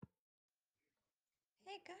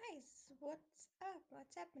Hey guys, what's up?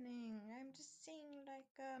 What's happening? I'm just seeing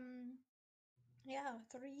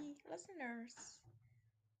three listeners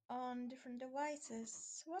on different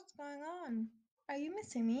devices. What's going on? Are you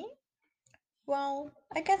missing me? Well,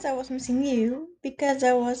 I guess I was missing you because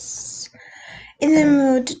I was in the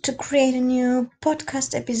mood to create a new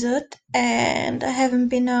podcast episode and I haven't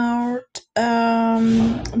been out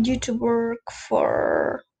due to work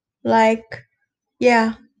for like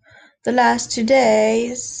yeah the last 2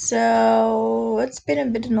 days, so it's been a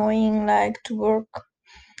bit annoying, like to work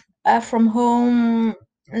from home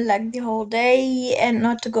like the whole day and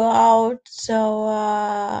not to go out.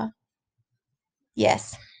 So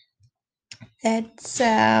yes, that's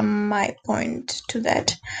my point to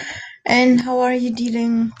that. And how are you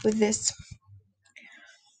dealing with this?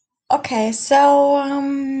 Okay, so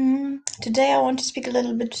today I want to speak a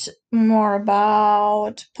little bit more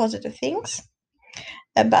about positive things,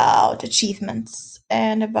 about achievements,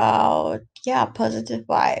 and about positive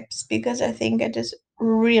vibes, because I think it is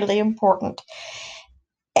really important,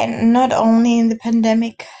 and not only in the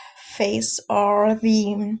pandemic phase or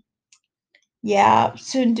the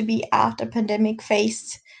soon to be after pandemic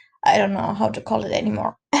phase. I don't know how to call it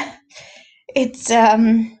anymore. It's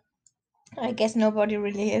I guess nobody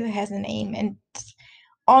really has a name. And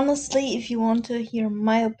honestly, if you want to hear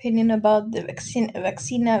my opinion about the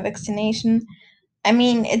vaccination, I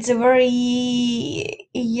mean, it's a very,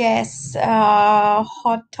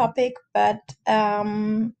 hot topic, but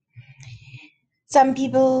some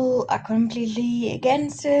people are completely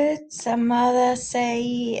against it. Some others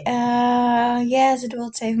say, yes, it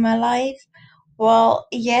will save my life. Well,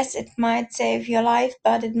 yes, it might save your life,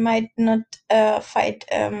 but it might not fight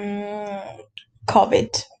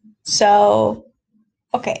COVID. So,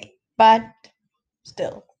 okay, but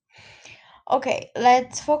still. Okay,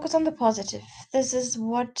 let's focus on the positive. This is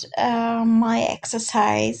what my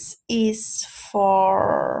exercise is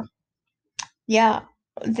for,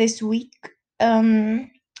 this week,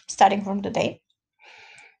 starting from today.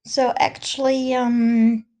 So actually,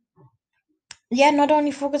 not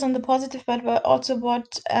only focus on the positive, but also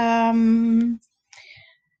what, I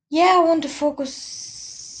want to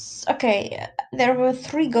focus. Okay, there were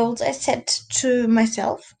 3 goals I set to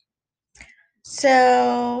myself.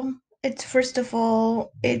 So it's first of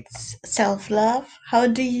all, it's self-love. How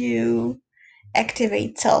do you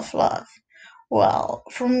activate self-love? Well,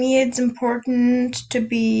 for me, it's important to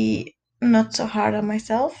be not so hard on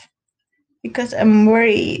myself because I'm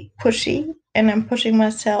very pushy and I'm pushing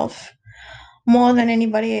myself more than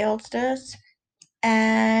anybody else does.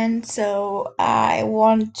 And so I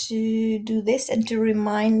want to do this and to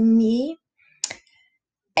remind me,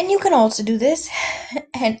 and you can also do this,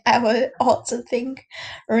 and I will also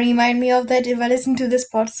remind me of that if I listen to this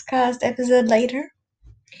podcast episode later.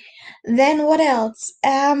 Then what else?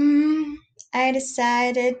 I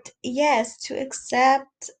decided, yes, to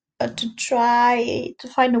accept, to try to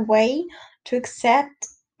find a way to accept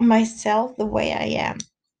myself the way I am.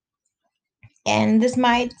 And this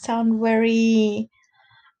might sound very,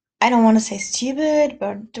 I don't want to say stupid,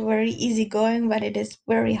 but very easygoing, but it is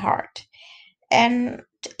very hard. And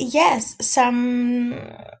yes,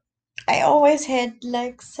 I always had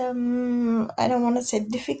like some, I don't want to say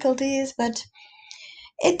difficulties, but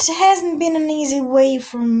it hasn't been an easy way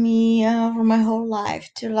for me for my whole life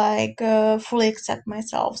to fully accept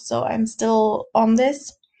myself. So I'm still on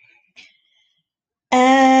this.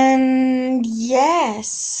 And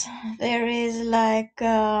yes, there is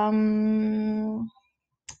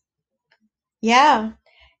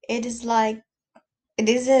it is it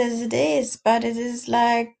is as it is, but it is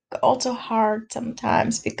also hard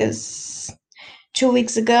sometimes because 2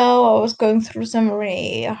 weeks ago I was going through some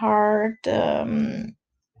very hard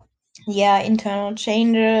internal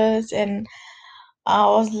changes, and I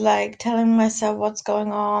was telling myself what's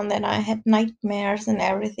going on. Then I had nightmares and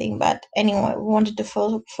everything. But anyway, we wanted to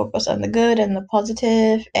focus on the good and the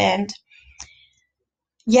positive. And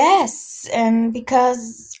yes, and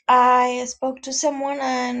because I spoke to someone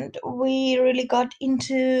and we really got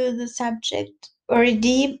into the subject very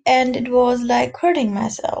deep, and it was hurting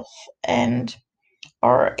myself. And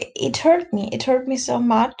or it hurt me. It hurt me so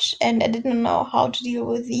much, and I didn't know how to deal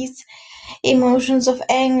with these emotions of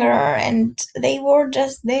anger, and they were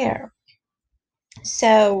just there.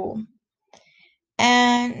 So,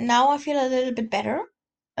 and now I feel a little bit better,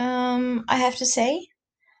 I have to say,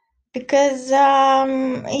 because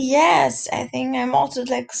yes, I think I'm also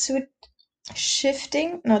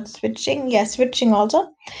shifting, not switching, switching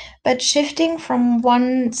also, but shifting from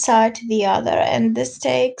one side to the other, and this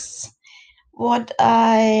takes what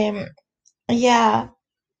I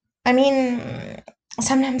mean,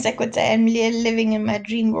 sometimes I could say I'm living in my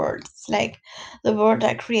dream world. It's like the world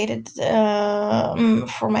I created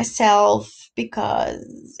for myself,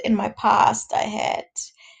 because in my past I had,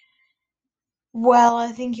 well,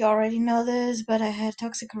 I think you already know this, but I had a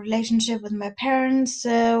toxic relationship with my parents.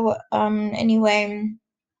 So anyway,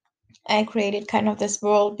 I created kind of this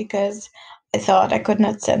world because I thought I could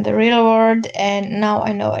not stand the real world, and now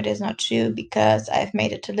I know it is not true because I've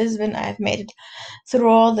made it to Lisbon. I've made it through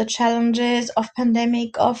all the challenges of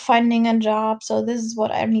pandemic, of finding a job. So this is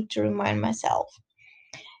what I need to remind myself.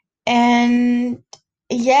 And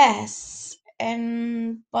yes,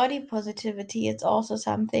 and body positivity is also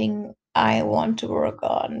something I want to work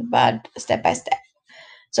on, but step by step.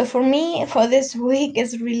 So for me, for this week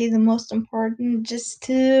is really the most important, just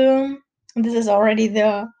to, this is already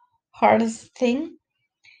the hardest thing.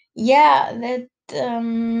 Yeah, that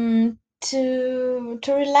to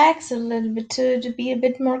relax a little bit, to be a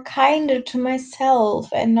bit more kinder to myself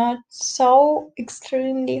and not so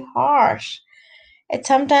extremely harsh. It's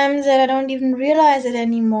sometimes that I don't even realize it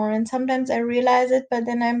anymore, and sometimes I realize it, but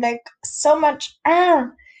then I'm like so much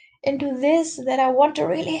into this that I want to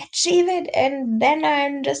really achieve it, and then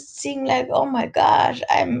I'm just seeing like, oh my gosh,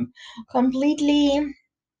 I'm completely,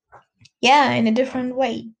 yeah, in a different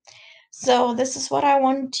way. So this is what I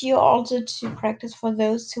want you also to practice for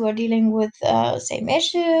those who are dealing with same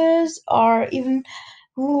issues, or even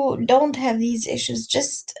who don't have these issues.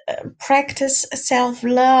 Just practice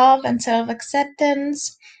self-love and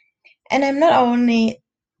self-acceptance. And I'm not only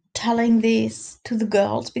telling this to the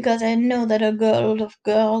girls, because I know that a lot of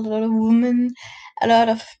women, a lot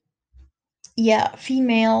of, yeah,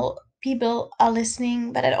 female people are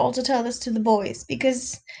listening, but I also tell this to the boys,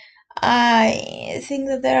 because I think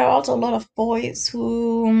that there are also a lot of boys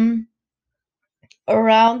who,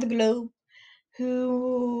 around the globe,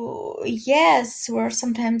 who, yes, were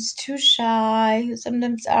sometimes too shy, who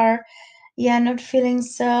sometimes are, yeah, not feeling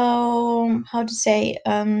so, how to say,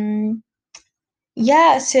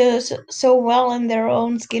 yeah, so well in their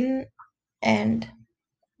own skin. And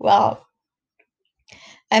well,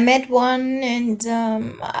 I met one, and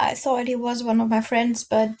I thought he was one of my friends,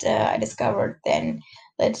 but I discovered then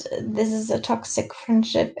that this is a toxic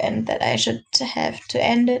friendship and that I should have to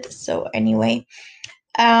end it. So anyway,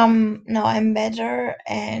 now I'm better,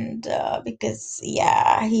 and because,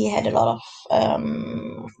 yeah, he had a lot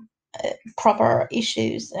of proper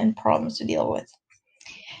issues and problems to deal with.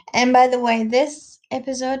 And by the way, this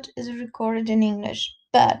episode is recorded in English,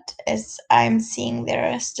 but as I'm seeing,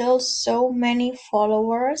 there are still so many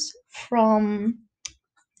followers from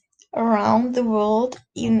around the world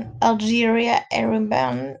in Algeria,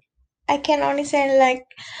 Ereban. I can only say like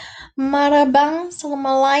Marhaban, Salam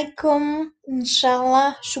Alaikum,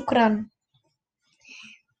 Inshallah, Shukran.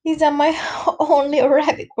 These are my only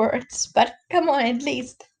Arabic words, but come on, at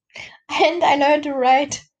least. And I learned to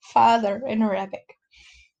write father in Arabic.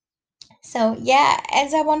 So yeah,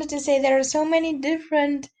 as I wanted to say, there are so many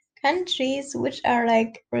different countries which are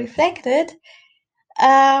like reflected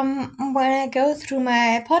when I go through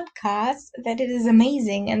my podcast, that it is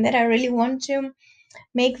amazing, and that I really want to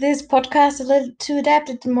make this podcast a little to adapt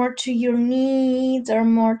it more to your needs or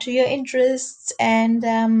more to your interests.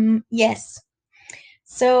 And yes,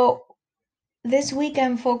 so this week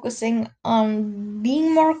I'm focusing on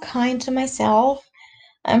being more kind to myself.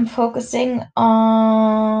 I'm focusing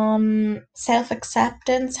on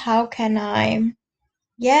self-acceptance. How can I,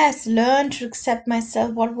 yes, learn to accept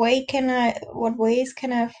myself? What ways can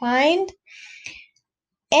I find?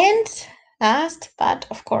 And last but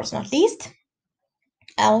of course not least,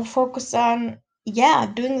 I'll focus on, yeah,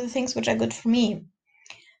 doing the things which are good for me.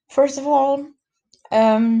 First of all,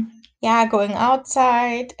 yeah, going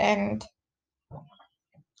outside and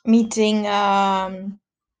meeting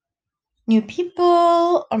new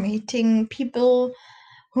people, or meeting people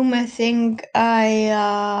whom I think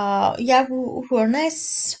yeah, who are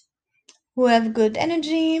nice, who have good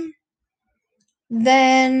energy.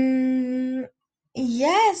 Then,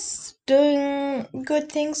 yes, doing good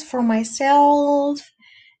things for myself.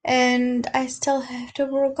 And I still have to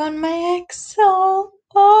work on my Excel.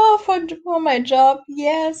 Oh, for my job.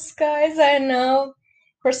 Yes, guys, I know.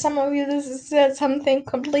 For some of you, this is something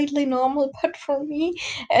completely normal, but for me,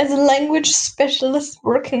 as a language specialist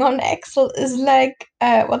working on Excel, is like,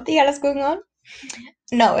 what the hell is going on?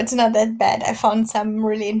 No, it's not that bad. I found some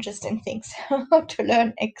really interesting things how to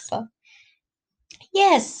learn Excel.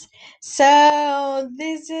 Yes, so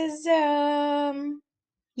this is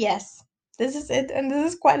yes, this is it, and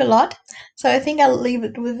this is quite a lot. So I think I'll leave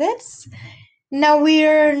it with this. Now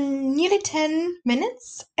we're nearly 10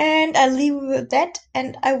 minutes, and I'll leave it with that.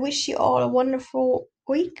 And I wish you all a wonderful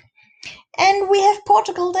week. And we have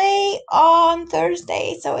Portugal Day on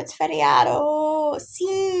Thursday, so it's feriado.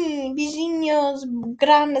 Sim, beijinhos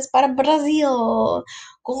grandes para Brasil.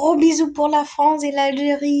 Gros bisous pour la France et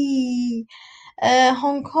l'Algérie.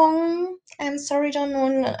 Hong Kong. I'm sorry,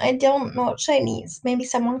 I don't know Chinese. Maybe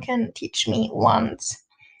someone can teach me once.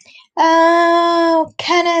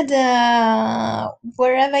 Canada.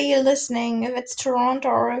 Wherever you're listening, if it's Toronto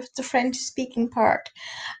or if it's the French speaking part,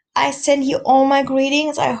 I send you all my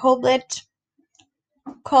greetings. I hope that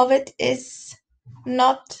COVID is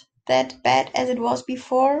not that bad as it was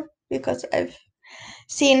before, because I've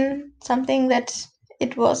seen something that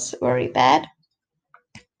it was very bad.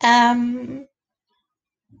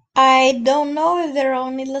 I don't know if there are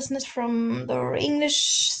only listeners from the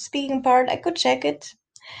English speaking part. I could check it.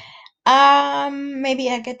 Maybe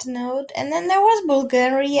I get to know it. And then there was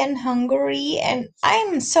Bulgaria and Hungary, and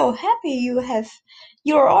I'm so happy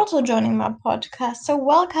you're also joining my podcast. So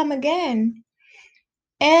welcome again.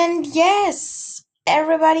 And yes,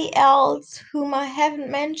 everybody else whom I haven't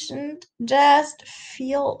mentioned, just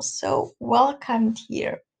feel so welcomed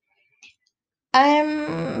here.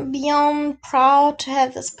 I'm beyond proud to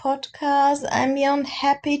have this podcast. I'm beyond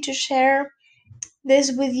happy to share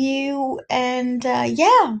this with you. And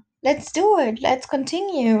yeah, let's do it. Let's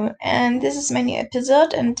continue. And this is my new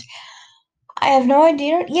episode, and I have no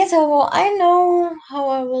idea. Yes, I know how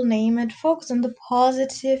I will name it. Focus on the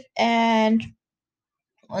positive and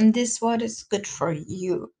on this what is good for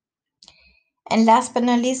you. And last but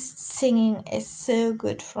not least, singing is so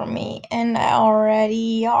good for me. And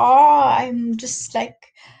I'm just like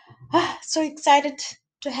so excited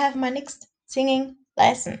to have my next singing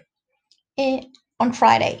lesson on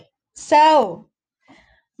Friday. So,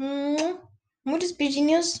 muitos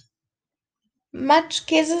beijinhos, much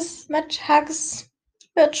kisses, much hugs,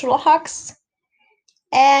 virtual hugs.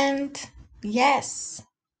 And yes,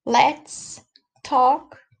 let's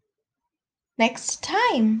talk next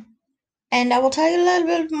time. And I will tell you a little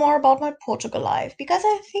bit more about my Portugal life, because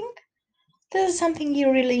I think this is something you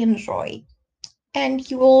really enjoy. And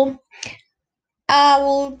I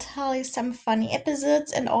will tell you some funny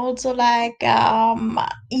episodes, and also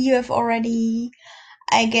you have already,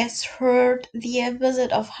 I guess, heard the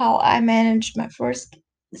episode of how I managed my first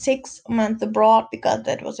 6 months abroad, because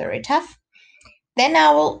that was very tough. Then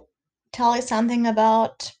I will tell you something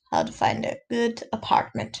about how to find a good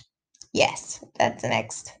apartment. Yes, that's the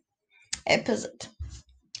next episode.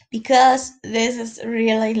 Because this is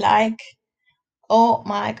really like, oh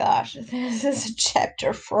my gosh, this is a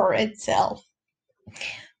chapter for itself.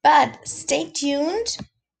 But stay tuned.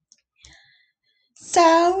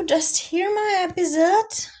 So just hear my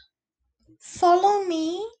episode. Follow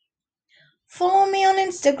me. Follow me on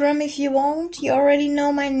Instagram if you want. You already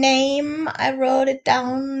know my name. I wrote it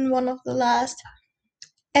down in one of the last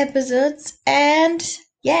episodes. And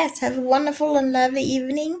yes, have a wonderful and lovely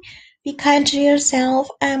evening. Be kind to yourself.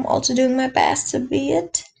 I'm also doing my best to be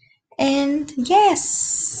it. And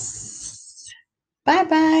yes, bye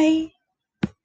bye.